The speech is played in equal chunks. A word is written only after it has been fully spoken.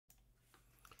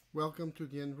Welcome to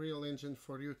the Unreal Engine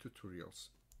for You tutorials.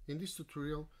 In this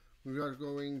tutorial we are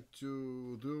going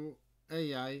to do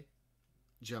AI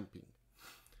jumping.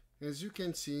 As you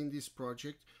can see in this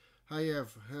project, I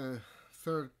have a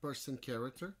third-person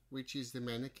character, which is the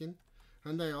mannequin,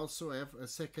 and I also have a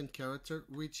second character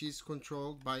which is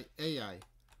controlled by AI.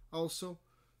 Also,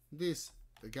 this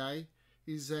guy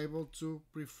is able to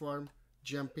perform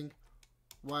jumping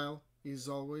while he's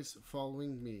always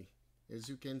following me, as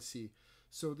you can see.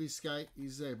 So this guy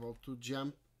is able to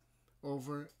jump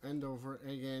over and over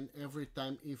again every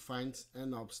time he finds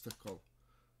an obstacle,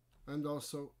 and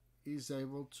also is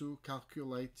able to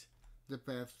calculate the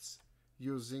paths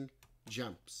using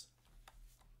jumps.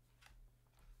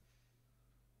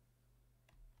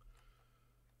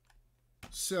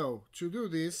 So to do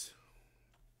this,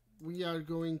 we are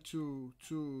going to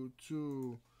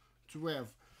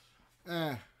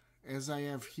have as I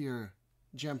have here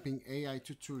jumping AI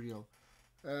tutorial,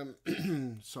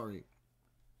 sorry,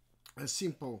 a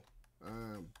simple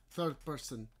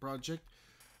third-person project.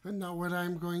 And now what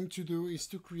I'm going to do is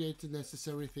to create the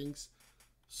necessary things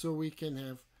so we can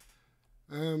have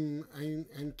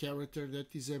a character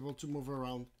that is able to move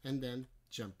around and then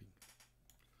jumping.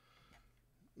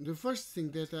 The first thing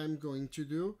that I'm going to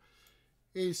do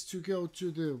is to go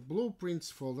to the blueprints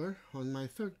folder on my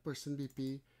third-person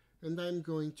BP, and I'm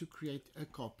going to create a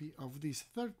copy of this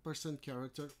third-person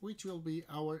character, which will be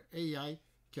our AI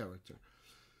character.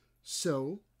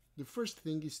 So the first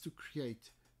thing is to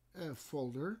create a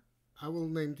folder. I will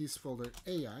name this folder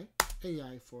AI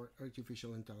for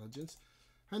artificial intelligence,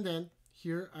 and then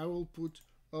here I will put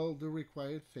all the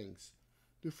required things.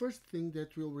 The first thing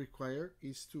that we'll require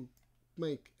is to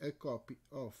make a copy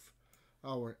of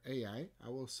our AI. I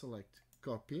will select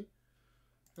copy,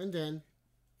 and then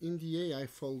in the AI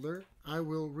folder I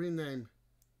will rename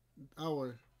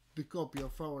the copy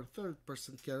of our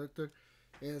third-person character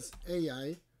as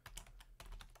AI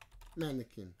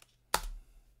mannequin.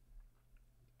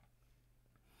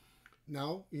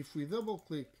 Now if we double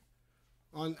click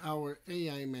on our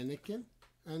AI mannequin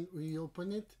and we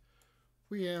open it,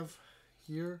 we have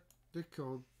here the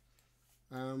code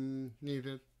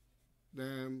needed,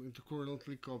 the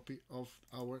currently copy of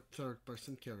our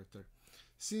third-person character.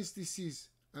 Since this is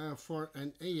for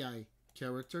an AI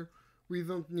character, we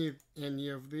don't need any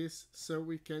of this, so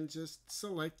we can just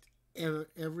select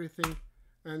everything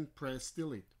and press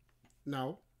delete.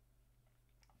 Now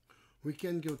we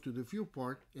can go to the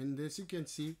viewport, and as you can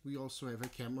see we also have a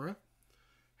camera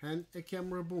and a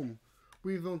camera boom.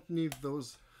 We don't need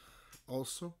those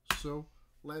also, so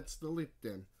let's delete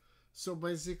them. So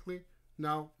basically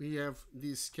now we have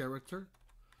this character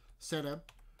set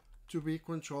up to be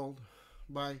controlled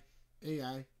by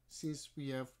AI, since we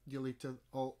have deleted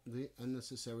all the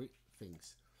unnecessary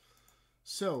things.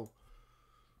 So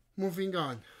moving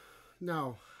on,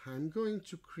 now I'm going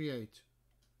to create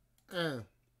a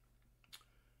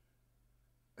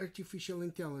artificial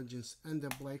intelligence and a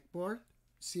blackboard.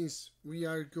 Since we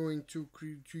are going to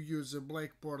use a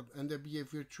blackboard and a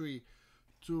behavior tree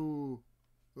to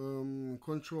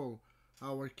control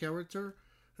our character,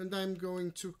 and I'm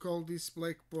going to call this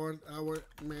blackboard our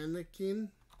mannequin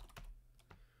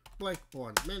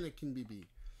blackboard, mannequin BB.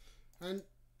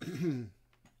 And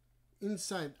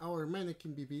inside our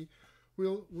mannequin BB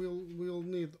we'll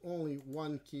need only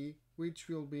one key, which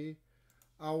will be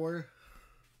our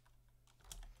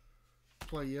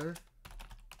player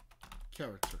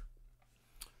character,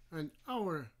 and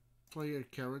our player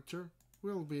character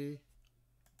will be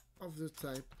of the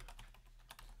type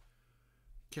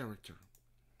character.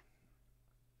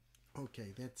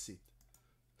 Okay, that's it.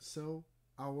 So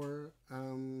our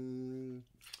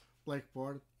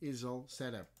blackboard is all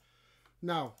set up.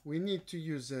 Now we need to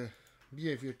use a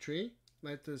behavior tree.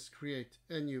 Let us create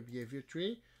a new behavior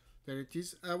tree. There it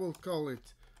is. I will call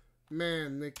it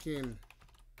mannequin,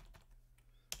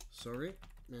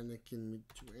 mannequin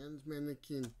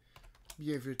mannequin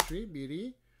behavior tree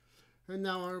BD. And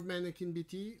now our mannequin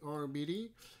BT or BD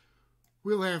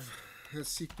will have a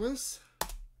sequence,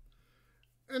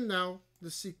 and now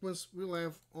the sequence will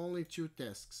have only two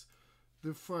tasks.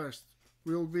 The first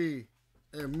will be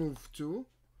a move to,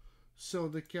 so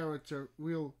the character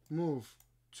will move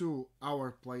to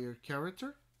our player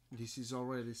character. This is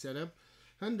already set up,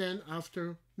 and then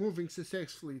after moving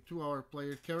successfully to our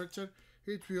player character,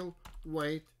 it will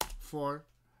wait for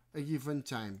a given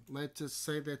time. Let us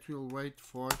say that we'll wait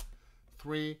for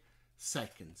 3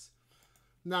 seconds.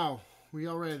 Now we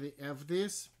already have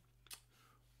this.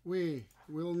 We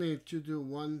will need to do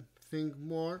one thing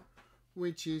more,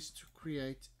 which is to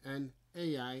create an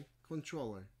AI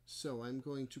controller. So I'm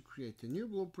going to create a new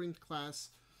blueprint class,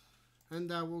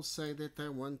 and I will say that I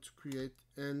want to create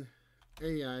an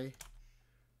AI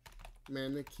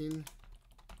mannequin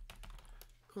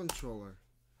controller,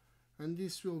 and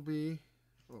this will be,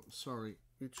 oh sorry,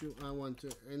 I want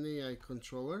an AI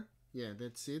controller. Yeah,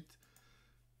 that's it,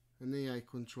 an AI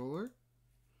controller.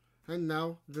 And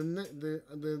now the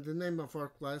name of our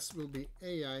class will be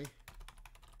AI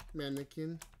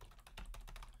mannequin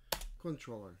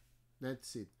controller.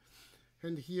 That's it.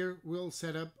 And here we'll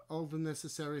set up all the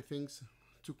necessary things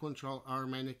to control our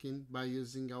mannequin by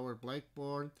using our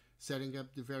blackboard, setting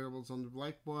up the variables on the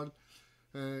blackboard,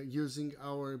 using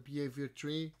our behavior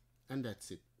tree, and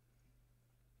that's it.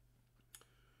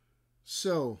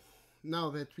 So now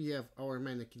that we have our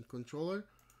mannequin controller,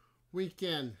 we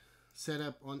can set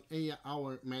up on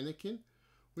our mannequin.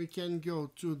 We can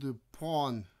go to the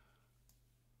pawn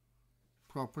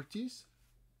properties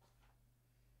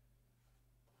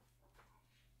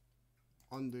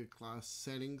on the class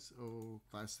settings or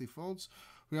class defaults.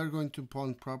 We are going to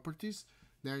pawn properties.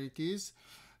 There it is.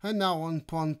 And now on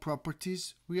pawn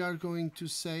properties, we are going to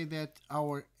say that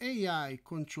our AI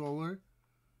controller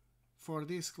for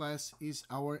this class is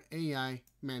our AI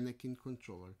mannequin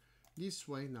controller. This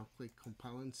way, now click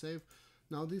compile and save.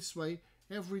 Now this way,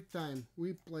 every time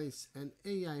we place an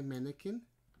AI mannequin,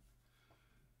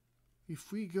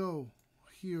 if we go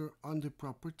here on the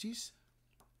properties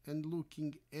and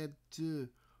looking at the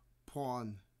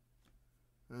pawn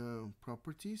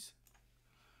properties,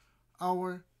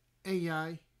 our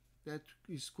AI that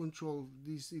is controlled,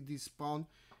 this pawn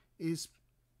is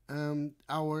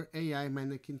our AI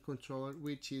mannequin controller,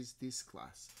 which is this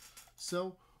class.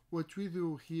 So what we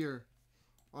do here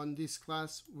on this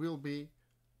class will be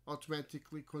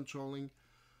automatically controlling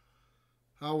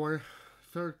our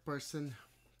third person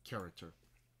character.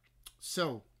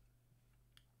 So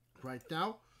right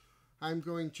now I'm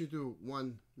going to do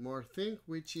one more thing,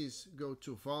 which is go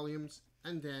to volumes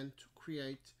and then to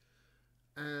create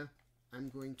I'm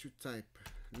going to type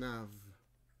nav,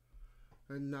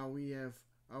 and now we have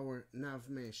our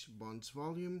NavMesh bonds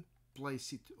volume.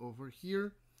 Place it over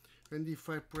here, and if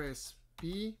I press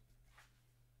P,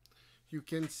 you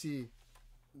can see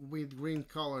with green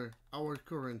color our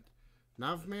current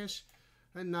NavMesh.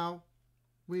 And now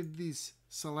with this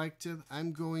selected,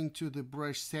 I'm going to the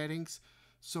brush settings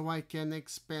so I can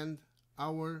expand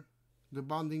the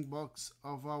bounding box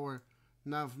of our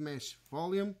NavMesh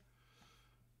volume,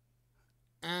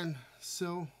 and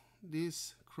so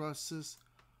this crosses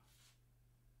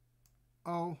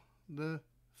all the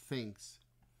things.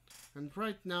 And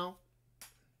right now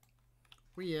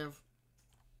we have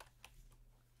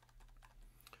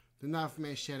the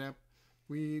NavMesh setup.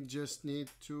 We just need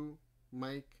to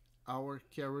make our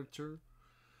character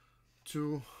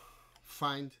to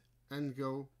find and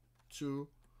go to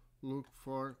look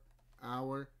for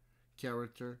our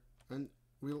character, and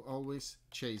we'll always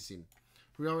chase him.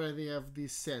 We already have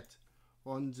this set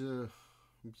on the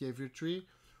behavior tree.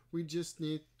 We just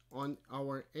need on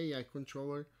our AI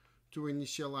controller to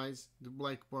initialize the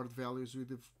blackboard values with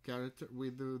the character,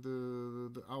 with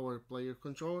our player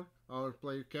controller, our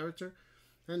player character,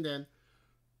 and then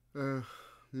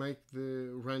make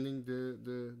running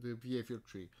the behavior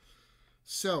tree.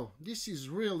 So this is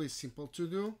really simple to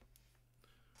do,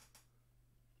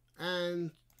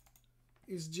 and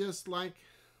it's just like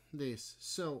this.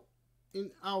 So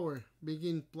in our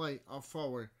begin play of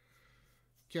our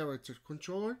character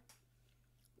controller,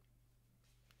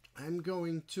 I'm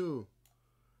going to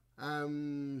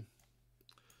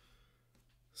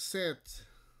set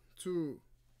to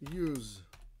use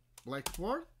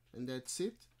blackboard, and that's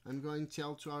it. I'm going to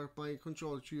tell to our player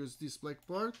controller to use this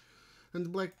blackboard, and the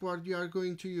blackboard you are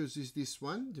going to use is this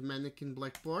one, the mannequin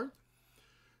blackboard.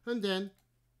 And then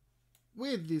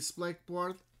with this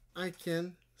blackboard I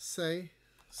can say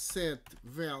set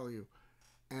value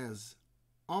as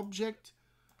object,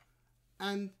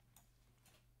 and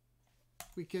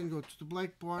we can go to the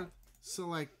blackboard,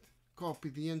 select copy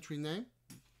the entry name,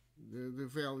 the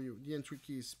value, the entry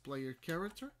key is player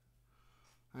character.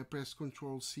 I press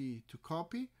Ctrl C to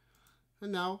copy,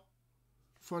 and now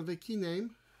for the key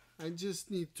name I just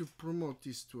need to promote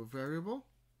this to a variable.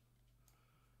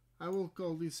 I will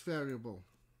call this variable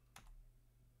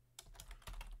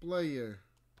player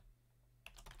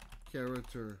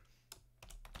character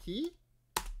key.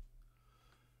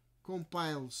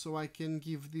 Compile so I can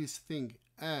give this thing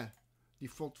a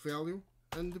default value,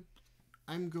 and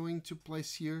I'm going to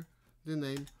place here the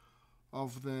name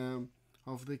of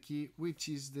the key, which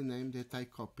is the name that I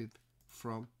copied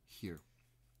from here.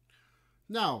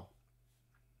 Now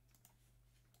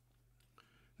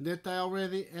that I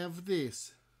already have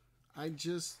this, I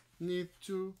just need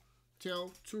to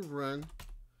tell to run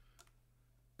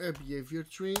a behavior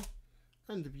tree,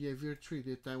 and the behavior tree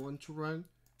that I want to run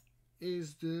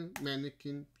is the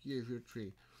mannequin behavior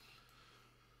tree.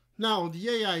 Now the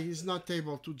AI is not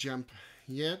able to jump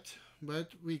yet,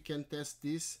 but we can test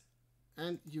this,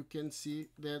 and you can see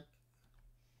that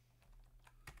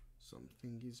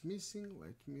something is missing.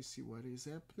 Let me see what is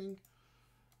happening.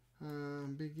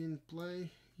 Begin play,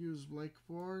 use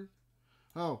blackboard.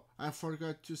 Oh, I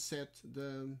forgot to set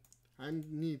the, I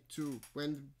need to,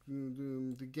 when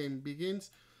the game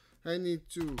begins, I need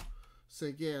to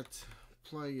say get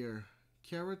player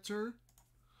character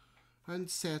and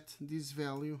set this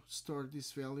value, store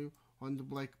this value on the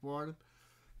blackboard.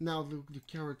 Now the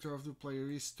character of the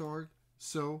player is stored,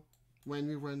 so when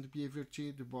we run the behavior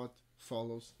tree, the bot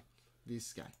follows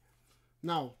this guy.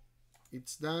 Now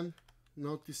it's done.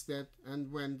 Notice that,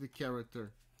 and when the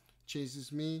character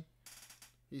chases me,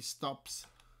 he stops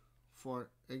for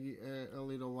a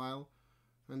little while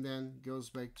and then goes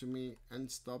back to me and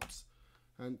stops,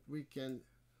 and we can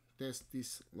test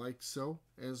this like so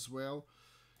as well.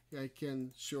 I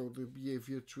can show the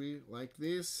behavior tree like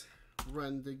this,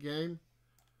 run the game,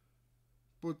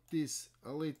 put this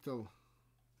a little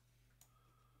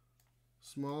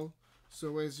small,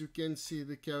 so as you can see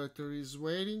the character is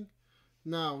waiting.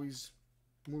 Now he's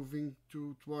moving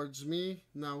towards me,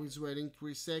 now he's waiting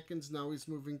 3 seconds, now he's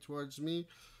moving towards me.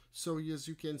 So as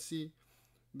you can see,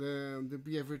 the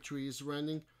behavior tree is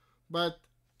running, but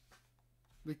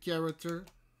the character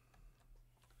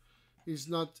is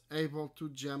not able to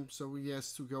jump, so he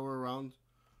has to go around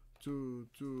to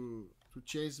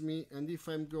chase me. And if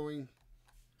I'm going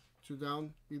to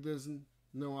down, he doesn't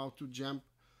know how to jump,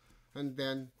 and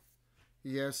then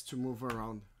he has to move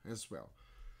around as well.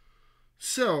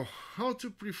 So how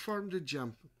to perform the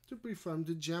jump? To perform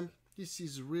the jump, this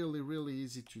is really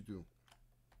easy to do.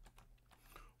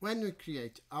 When we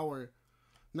create our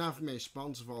NavMesh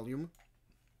bounce volume,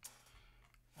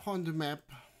 on the map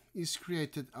is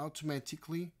created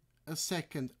automatically a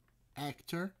second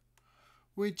actor,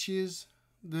 which is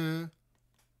the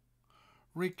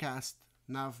recast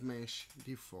NavMesh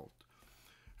default.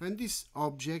 And this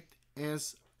object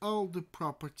has all the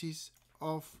properties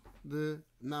of the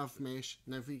NavMesh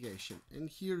navigation. And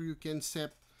here you can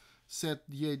set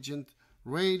the agent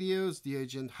radius, the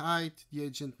agent height, the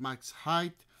agent max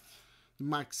height, the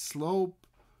max slope,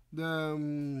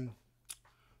 the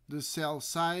cell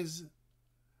size,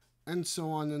 and so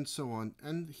on and so on.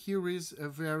 And here is a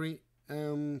very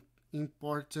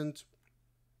important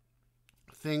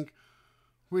thing,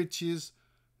 which is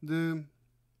the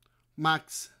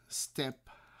max step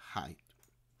height.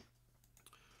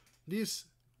 This,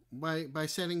 by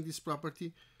setting this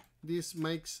property, this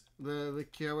makes the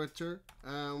character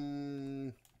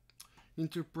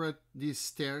interpret these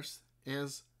stairs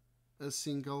as a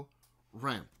single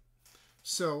ramp.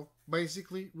 So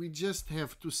basically we just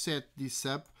have to set this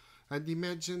up, and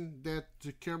imagine that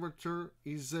the character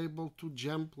is able to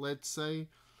jump, let's say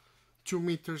 2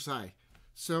 meters high.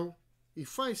 So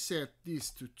if I set this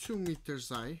to 2 meters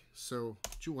high, so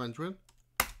 200,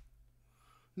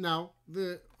 now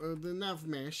the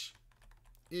NavMesh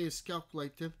is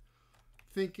calculated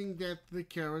thinking that the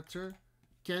character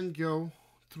can go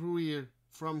through here,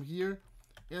 from here,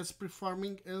 as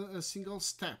performing a single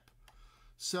step.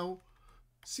 So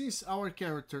since our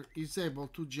character is able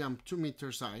to jump 2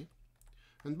 meters high,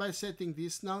 and by setting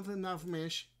this, now the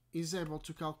NavMesh is able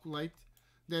to calculate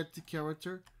that the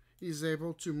character is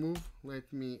able to move,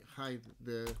 let me hide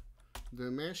the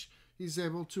mesh, is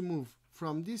able to move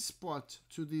from this spot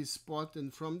to this spot,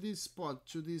 and from this spot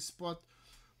to this spot,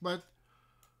 but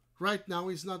right now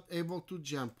is not able to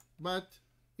jump, but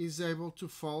is able to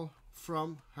fall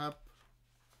from up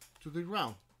to the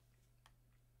ground.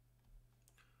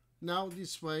 Now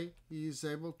this way he is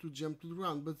able to jump to the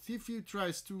ground, but if he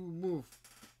tries to move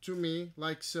to me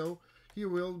like so, he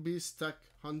will be stuck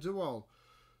on the wall.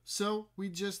 So we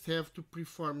just have to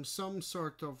perform some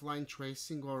sort of line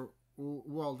tracing or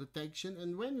wall detection,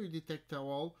 and when we detect a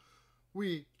wall,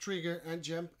 we trigger and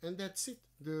jump, and that's it.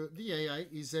 The AI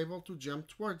is able to jump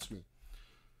towards me.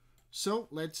 So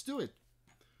let's do it.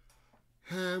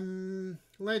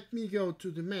 Let me go to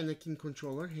the mannequin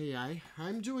controller AI.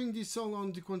 I'm doing this all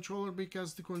on the controller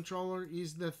because the controller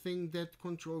is the thing that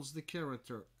controls the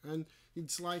character, and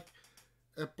it's like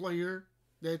a player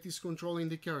that is controlling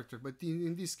the character, but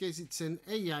in this case it's an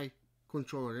AI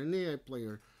controller, an AI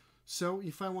player. So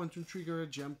if I want to trigger a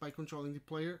jump by controlling the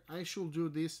player, I should do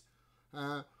this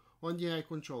on the AI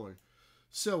controller.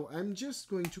 So I'm just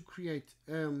going to create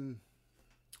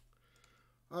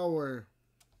our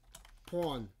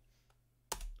pawn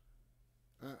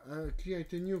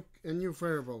create a new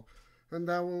variable, and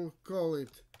I will call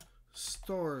it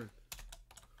store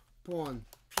pawn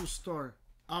to store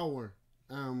our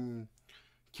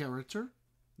character,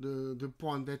 the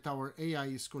pawn that our AI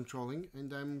is controlling,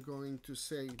 and I'm going to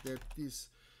say that this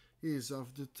is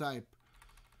of the type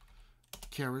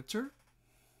character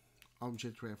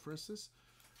object references.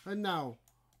 And now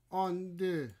on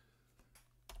the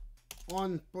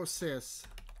onPossess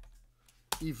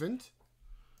event,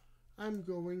 I'm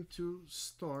going to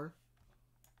store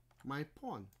my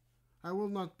pawn. I will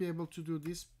not be able to do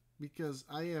this because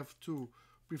I have to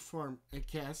perform a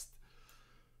cast,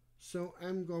 so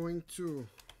I'm going to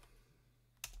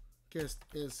cast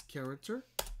as character.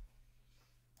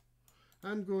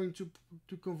 I'm going to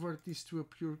convert this to a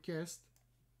pure cast,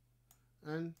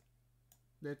 and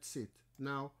that's it.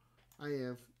 Now I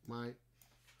have my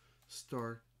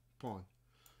store pawn.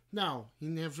 Now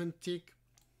in Nav-Link,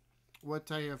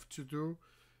 what I have to do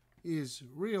is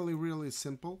really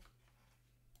simple,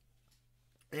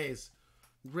 is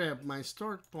grab my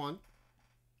stored pawn,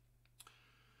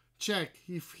 check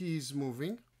if he is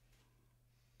moving,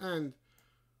 and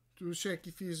to check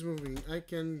if he is moving I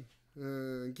can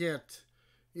get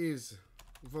his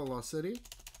velocity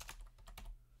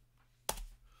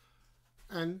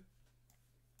and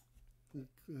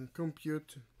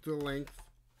compute the length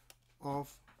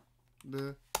of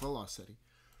the velocity.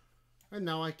 And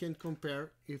now I can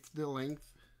compare if the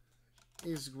length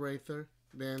is greater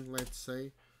than, let's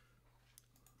say,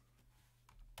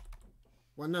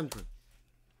 100.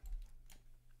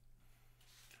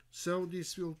 So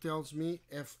this will tells me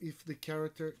if the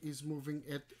character is moving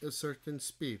at a certain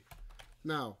speed.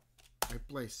 Now I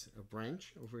place a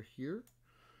branch over here,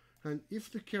 and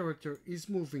if the character is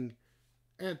moving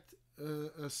at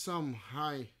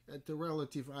at a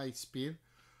relative high speed,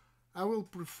 I will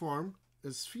perform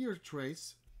a sphere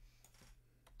trace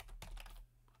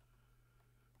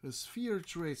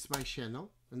by channel,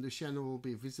 and the channel will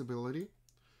be visibility,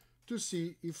 to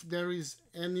see if there is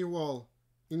any wall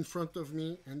in front of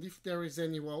me, and if there is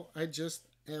any wall I just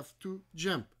have to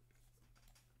jump.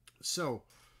 So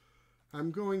I'm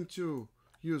going to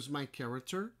use my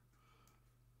character.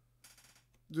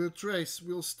 The trace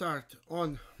will start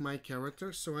on my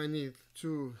character, so I need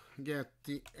to get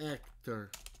the actor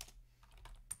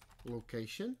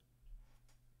location.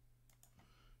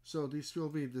 So this will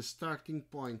be the starting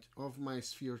point of my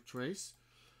sphere trace,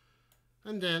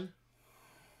 and then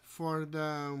for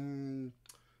the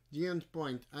end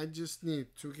point I just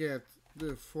need to get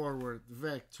the forward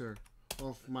vector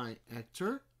of my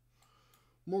actor,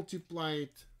 multiply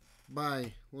it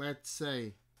by, let's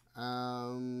say,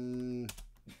 2.5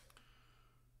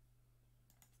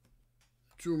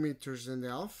 meters,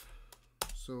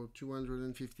 so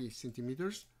 250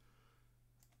 centimeters.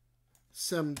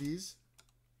 Sum these,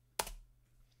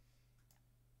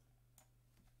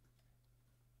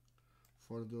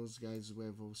 for those guys who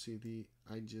have OCD,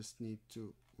 I just need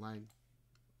to line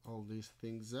all these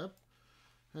things up,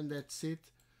 and that's it.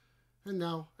 And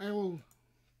now I will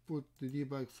put the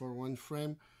debug for one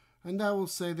frame, and I will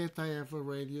say that I have a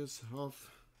radius of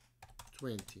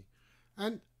 20.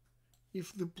 And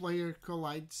if the player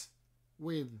collides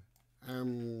with,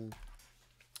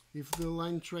 if the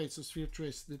line trace or sphere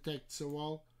trace detects a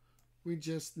wall, we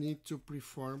just need to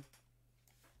perform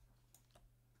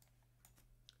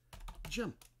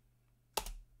jump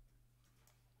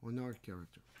on our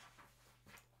character.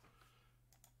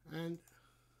 And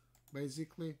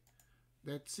basically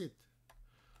that's it.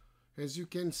 As you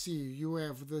can see, you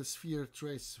have the sphere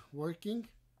trace working.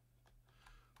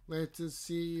 Let us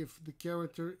see if the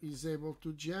character is able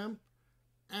to jump,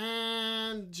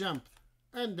 and jump,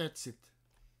 and that's it.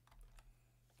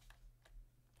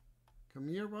 Come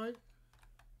here, boy.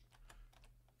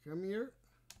 Come here.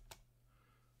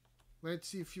 Let's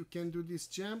see if you can do this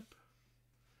jump.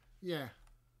 Yeah.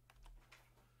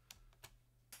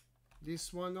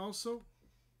 This one also.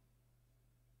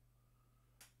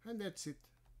 And that's it.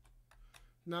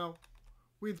 Now,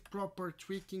 with proper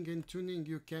tweaking and tuning,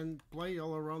 you can play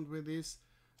all around with this,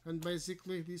 and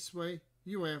basically this way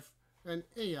you have an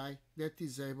AI that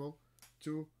is able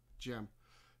to jump.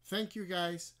 Thank you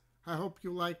guys. I hope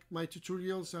you like my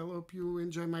tutorials. I hope you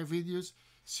enjoy my videos.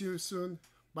 See you soon.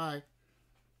 Bye.